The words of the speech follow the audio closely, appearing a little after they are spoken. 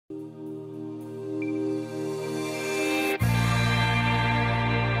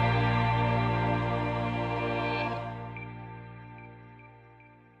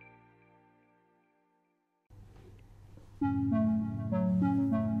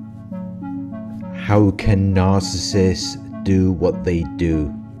How can narcissists do what they do?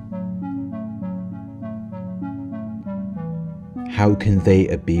 How can they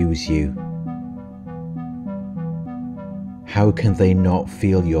abuse you? How can they not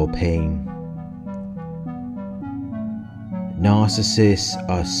feel your pain? Narcissists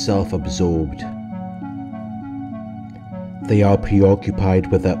are self-absorbed. They are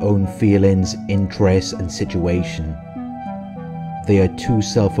preoccupied with their own feelings, interests, and situation. They are too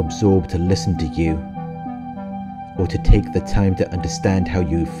self-absorbed to listen to you or to take the time to understand how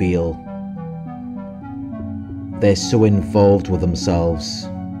you feel. They're so involved with themselves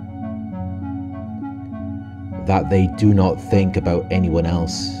that they do not think about anyone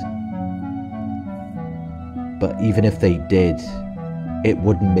else. But even if they did, it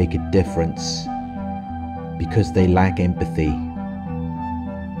wouldn't make a difference because they lack empathy.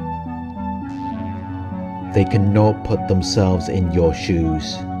 They cannot put themselves in your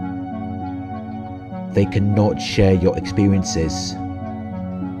shoes. They cannot share your experiences,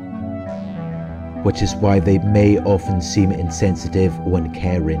 which is why they may often seem insensitive or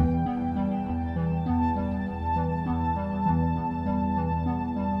uncaring.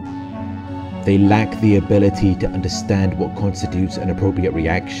 They lack the ability to understand what constitutes an appropriate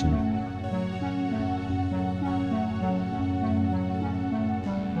reaction.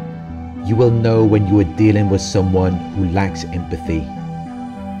 You will know when you are dealing with someone who lacks empathy.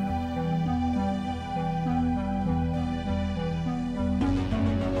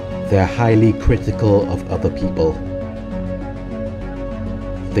 They're highly critical of other people.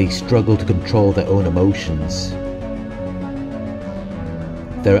 They struggle to control their own emotions.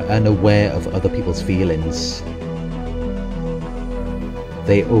 They're unaware of other people's feelings.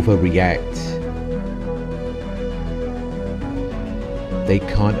 They overreact. They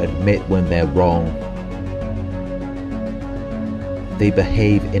can't admit when they're wrong. They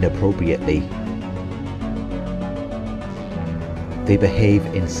behave inappropriately. They behave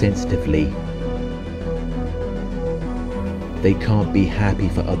insensitively. They can't be happy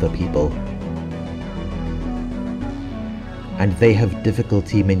for other people. And they have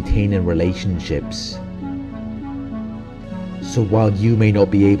difficulty maintaining relationships. So while you may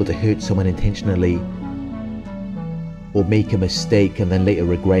not be able to hurt someone intentionally, or make a mistake and then later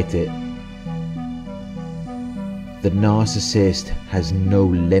regret it, the narcissist has no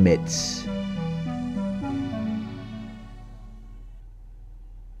limits.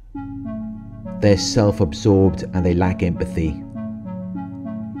 They're self-absorbed and they lack empathy.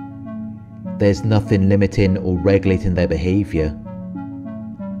 There's nothing limiting or regulating their behavior.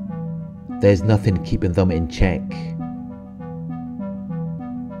 There's nothing keeping them in check.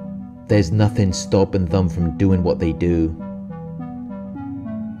 There's nothing stopping them from doing what they do.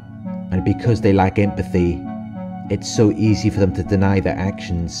 And because they lack empathy, it's so easy for them to deny their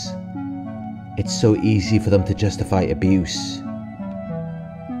actions. It's so easy for them to justify abuse.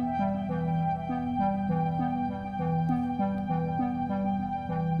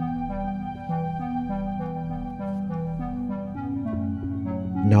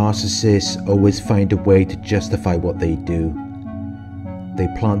 Narcissists always find a way to justify what they do. They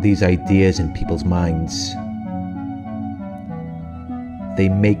plant these ideas in people's minds. They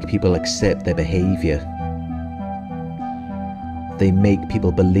make people accept their behavior. They make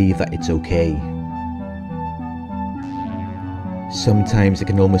people believe that it's okay. Sometimes it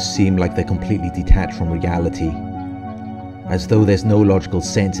can almost seem like they're completely detached from reality, as though there's no logical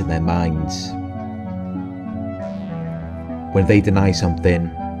sense in their minds. When they deny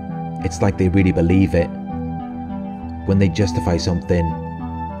something, it's like they really believe it. When they justify something,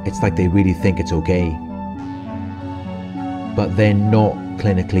 it's like they really think it's okay. But they're not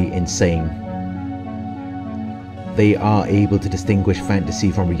clinically insane. They are able to distinguish fantasy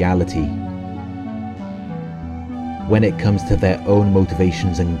from reality. When it comes to their own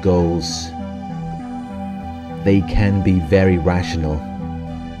motivations and goals, they can be very rational.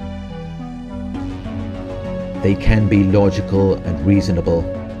 They can be logical and reasonable,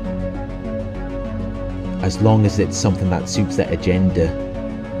 as long as it's something that suits their agenda.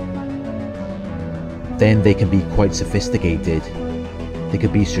 Then they can be quite sophisticated. They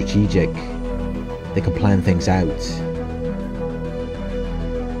can be strategic. They can plan things out.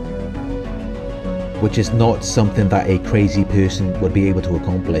 Which is not something that a crazy person would be able to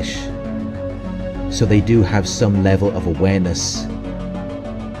accomplish. So they do have some level of awareness.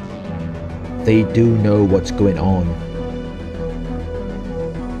 They do know what's going on.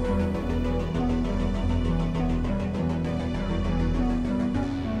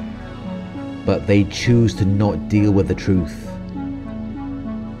 But they choose to not deal with the truth.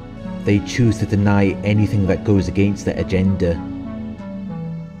 They choose to deny anything that goes against their agenda.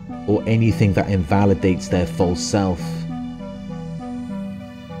 or anything that invalidates their false self.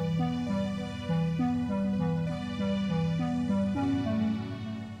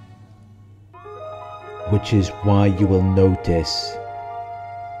 Which is why you will notice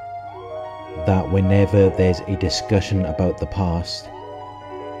that whenever there's a discussion about the past,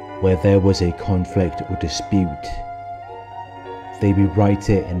 where there was a conflict or dispute, they rewrite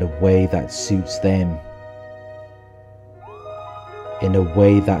it in a way that suits them, in a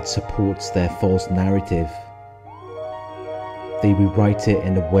way that supports their false narrative. They rewrite it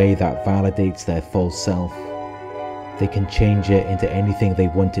in a way that validates their false self. They can change it into anything they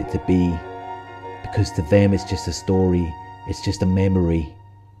want it to be, because to them it's just a story, it's just a memory.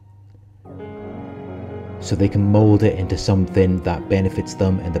 So they can mold it into something that benefits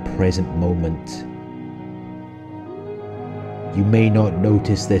them in the present moment. You may not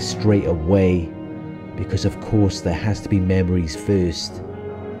notice this straight away, because of course there has to be memories first.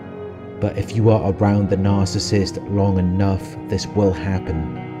 But if you are around the narcissist long enough, this will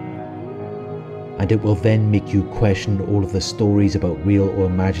happen. And it will then make you question all of the stories about real or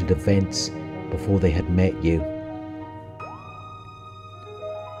imagined events before they had met you.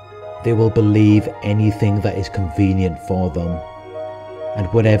 They will believe anything that is convenient for them, and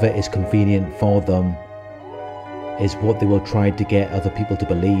whatever is convenient for them is what they will try to get other people to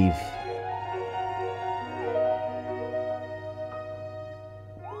believe.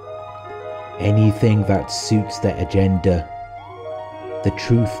 Anything that suits their agenda. The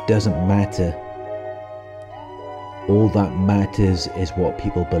truth doesn't matter. All that matters is what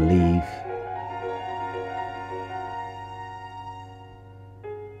people believe.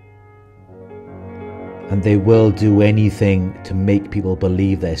 And they will do anything to make people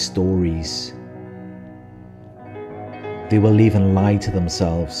believe their stories. They will even lie to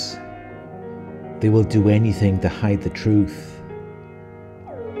themselves. They will do anything to hide the truth.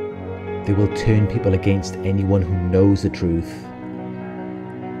 They will turn people against anyone who knows the truth.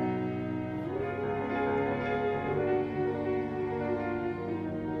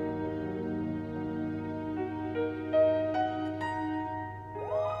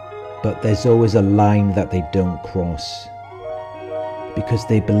 But there's always a line that they don't cross, because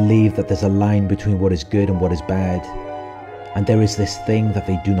they believe that there's a line between what is good and what is bad, and there is this thing that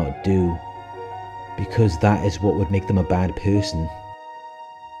they do not do, because that is what would make them a bad person.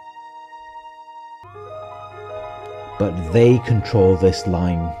 But they control this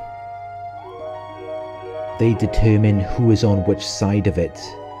line. They determine who is on which side of it.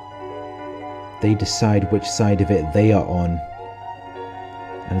 They decide which side of it they are on,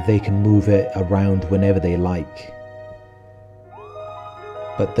 and they can move it around whenever they like.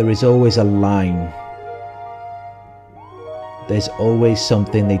 But there is always a line. There's always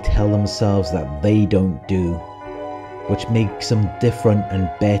something they tell themselves that they don't do, which makes them different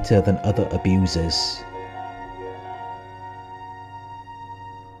and better than other abusers.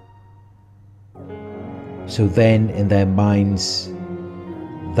 So then, in their minds,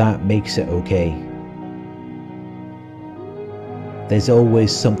 that makes it okay. There's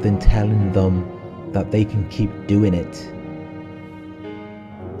always something telling them that they can keep doing it.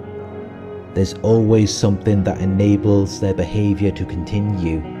 There's always something that enables their behavior to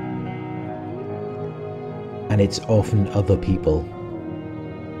continue. And it's often other people.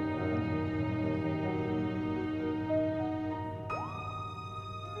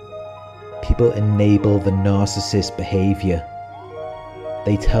 People enable the narcissist behavior.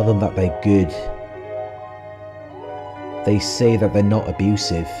 They tell them that they're good. They say that they're not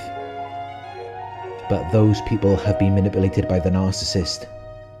abusive, but those people have been manipulated by the narcissist.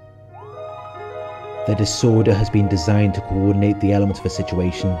 The disorder has been designed to coordinate the elements of a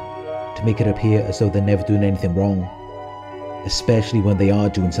situation to make it appear as though they're never doing anything wrong, especially when they are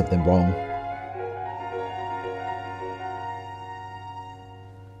doing something wrong.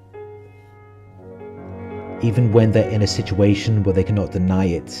 Even when they're in a situation where they cannot deny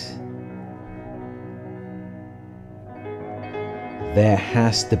it. There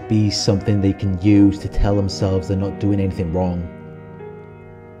has to be something they can use to tell themselves they're not doing anything wrong.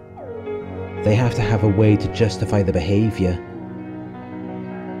 They have to have a way to justify the behavior.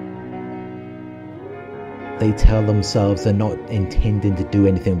 They tell themselves they're not intending to do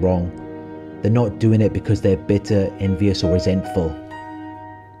anything wrong. They're not doing it because they're bitter, envious, or resentful.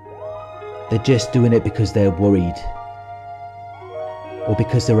 They're just doing it because they're worried, or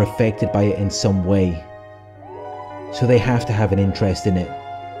because they're affected by it in some way. So they have to have an interest in it.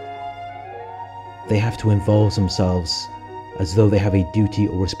 They have to involve themselves as though they have a duty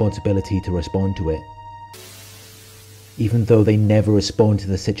or responsibility to respond to it, even though they never respond to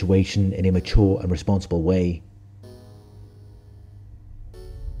the situation in a mature and responsible way.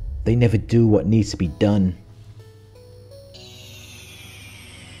 They never do what needs to be done.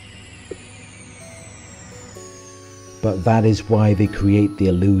 But that is why they create the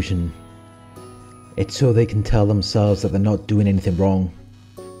illusion. It's so they can tell themselves that they're not doing anything wrong.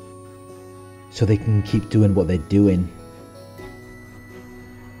 So they can keep doing what they're doing.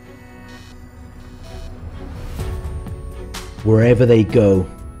 Wherever they go,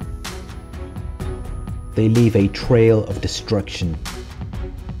 they leave a trail of destruction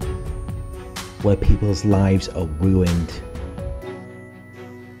where people's lives are ruined.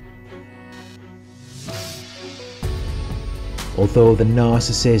 Although the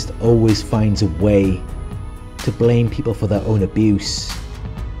narcissist always finds a way to blame people for their own abuse,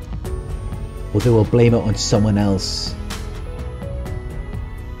 or they will blame it on someone else.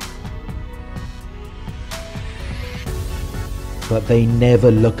 But they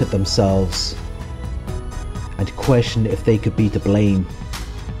never look at themselves and question if they could be to blame.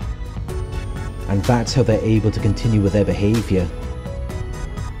 And that's how they're able to continue with their behavior.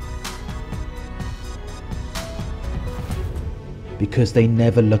 Because they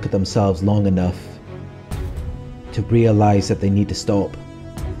never look at themselves long enough to realize that they need to stop.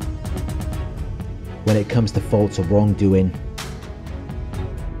 When it comes to faults or wrongdoing,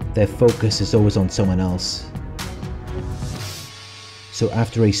 their focus is always on someone else. So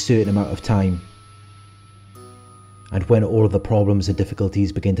after a certain amount of time, and when all of the problems and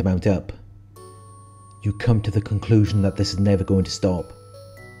difficulties begin to mount up, you come to the conclusion that this is never going to stop.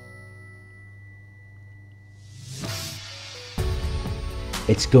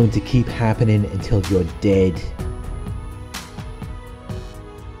 It's going to keep happening until you're dead.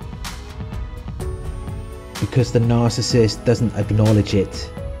 Because the narcissist doesn't acknowledge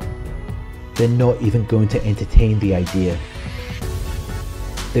it, they're not even going to entertain the idea.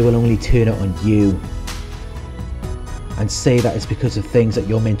 They will only turn it on you and say that it's because of things that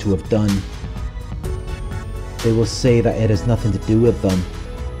you're meant to have done. They will say that it has nothing to do with them.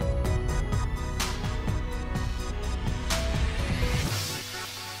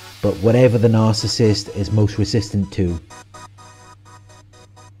 But whatever the narcissist is most resistant to,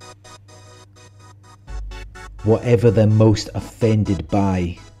 whatever they're most offended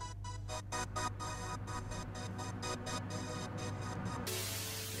by,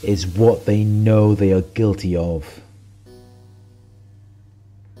 is what they know they are guilty of.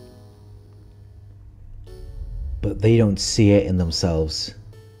 But they don't see it in themselves.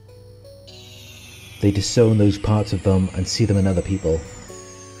 They disown those parts of them and see them in other people.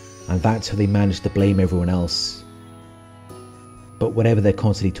 And that's how they manage to blame everyone else. But whatever they're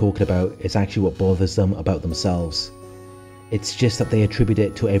constantly talking about is actually what bothers them about themselves. It's just that they attribute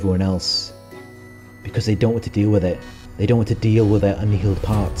it to everyone else because they don't want to deal with it. They don't want to deal with their unhealed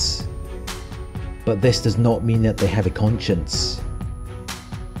parts. But this does not mean that they have a conscience.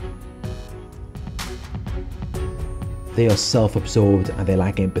 They are self-absorbed and they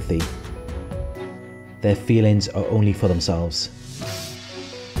lack empathy. Their feelings are only for themselves.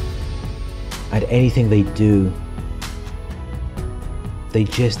 And anything they do, they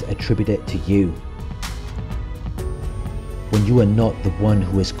just attribute it to you, when you are not the one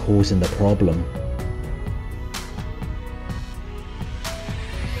who is causing the problem.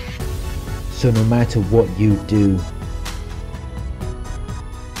 So no matter what you do,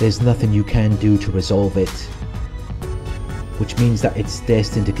 there's nothing you can do to resolve it, which means that it's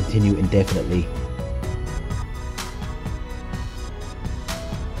destined to continue indefinitely.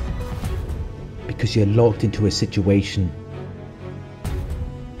 Because you're locked into a situation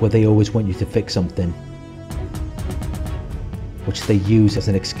where they always want you to fix something, which they use as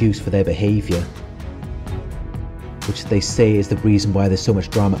an excuse for their behaviour, which they say is the reason why there's so much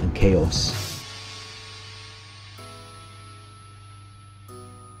drama and chaos.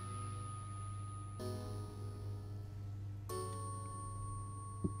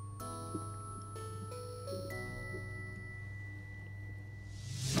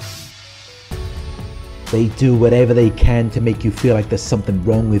 They do whatever they can to make you feel like there's something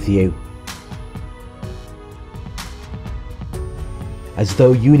wrong with you. As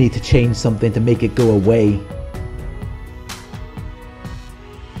though you need to change something to make it go away.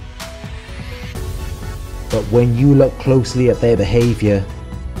 But when you look closely at their behaviour,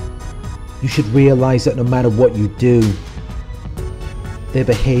 you should realise that no matter what you do, their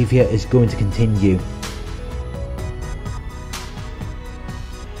behaviour is going to continue.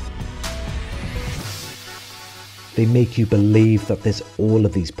 They make you believe that there's all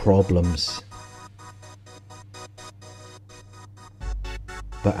of these problems.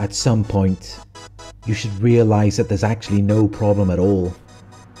 But at some point, you should realize that there's actually no problem at all.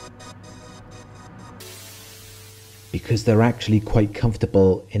 because they're actually quite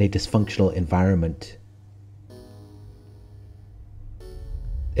comfortable in a dysfunctional environment.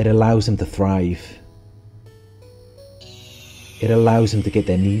 It allows them to thrive. It allows them to get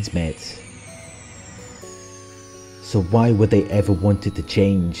their needs met. So why would they ever want it to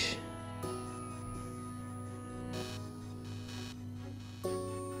change?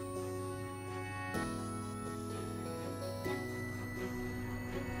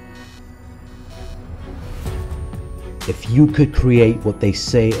 If you could create what they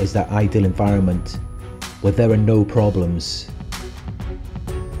say is their ideal environment, where there are no problems,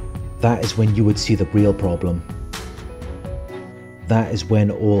 that is when you would see the real problem. That is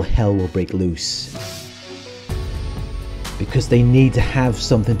when all hell will break loose. Because they need to have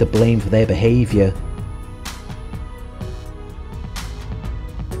something to blame for their behaviour.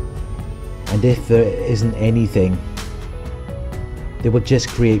 And if there isn't anything, they will just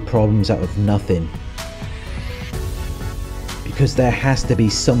create problems out of nothing. Because there has to be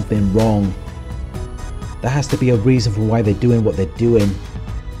something wrong. There has to be a reason for why they're doing what they're doing.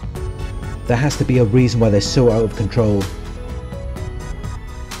 There has to be a reason why they're so out of control.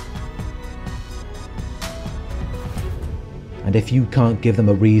 And if you can't give them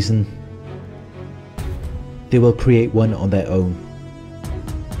a reason, they will create one on their own.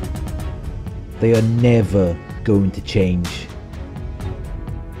 They are never going to change.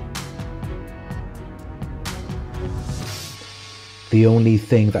 The only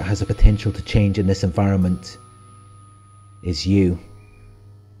thing that has a potential to change in this environment is you.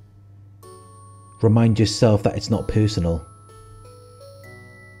 Remind yourself that it's not personal.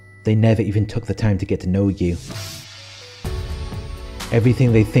 They never even took the time to get to know you.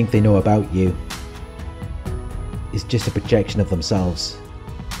 Everything they think they know about you is just a projection of themselves.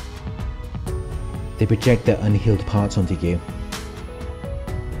 They project their unhealed parts onto you.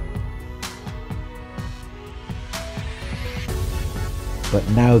 But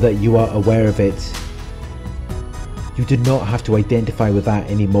now that you are aware of it, you do not have to identify with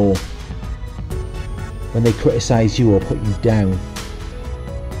that anymore. When they criticize you or put you down,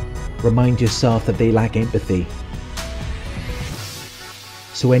 remind yourself that they lack empathy.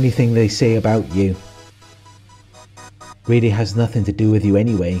 So anything they say about you really has nothing to do with you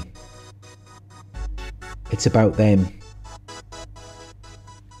anyway. It's about them.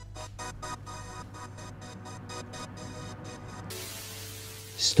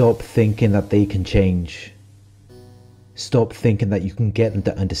 Stop thinking that they can change. Stop thinking that you can get them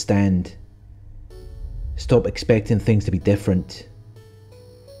to understand. Stop expecting things to be different.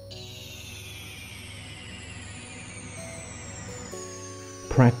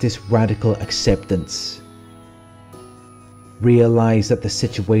 Practice radical acceptance. Realize that the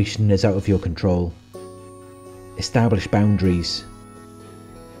situation is out of your control. Establish boundaries.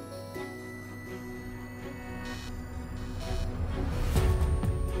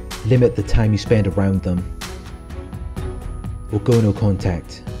 Limit the time you spend around them, or go no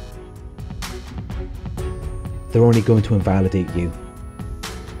contact. They're only going to invalidate you.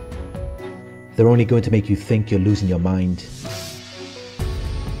 They're only going to make you think you're losing your mind.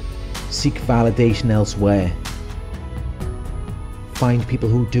 Seek validation elsewhere. Find people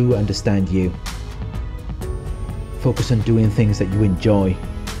who do understand you. Focus on doing things that you enjoy.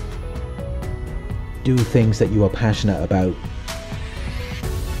 Do things that you are passionate about.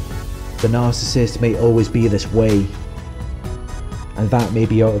 The narcissist may always be this way, and that may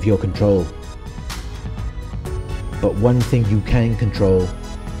be out of your control. But one thing you can control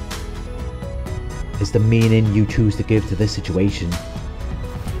is the meaning you choose to give to this situation.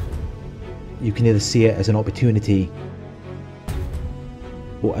 You can either see it as an opportunity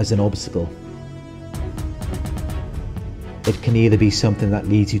or as an obstacle. It can either be something that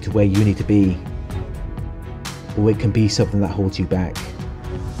leads you to where you need to be, or it can be something that holds you back.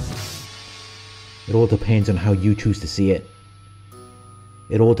 It all depends on how you choose to see it.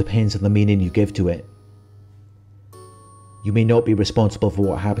 It all depends on the meaning you give to it. You may not be responsible for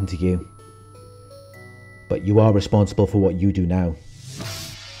what happened to you, but you are responsible for what you do now.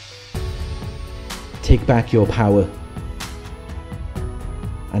 Take back your power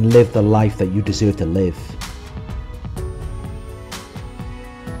and live the life that you deserve to live.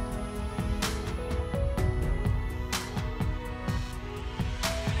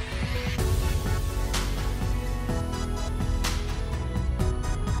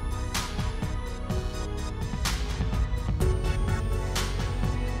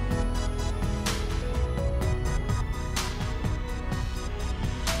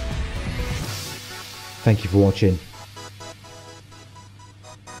 Thank you for watching.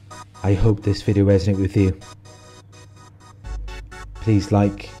 I hope this video resonated with you. Please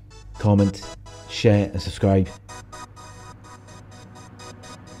like, comment, share and subscribe.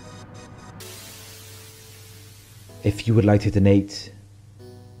 If you would like to donate,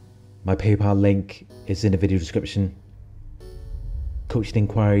 my PayPal link is in the video description. Coaching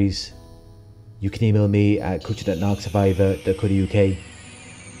inquiries, you can email me at coaching@narcsurvivor.co.uk.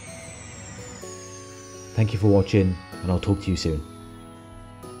 Thank you for watching, and I'll talk to you soon.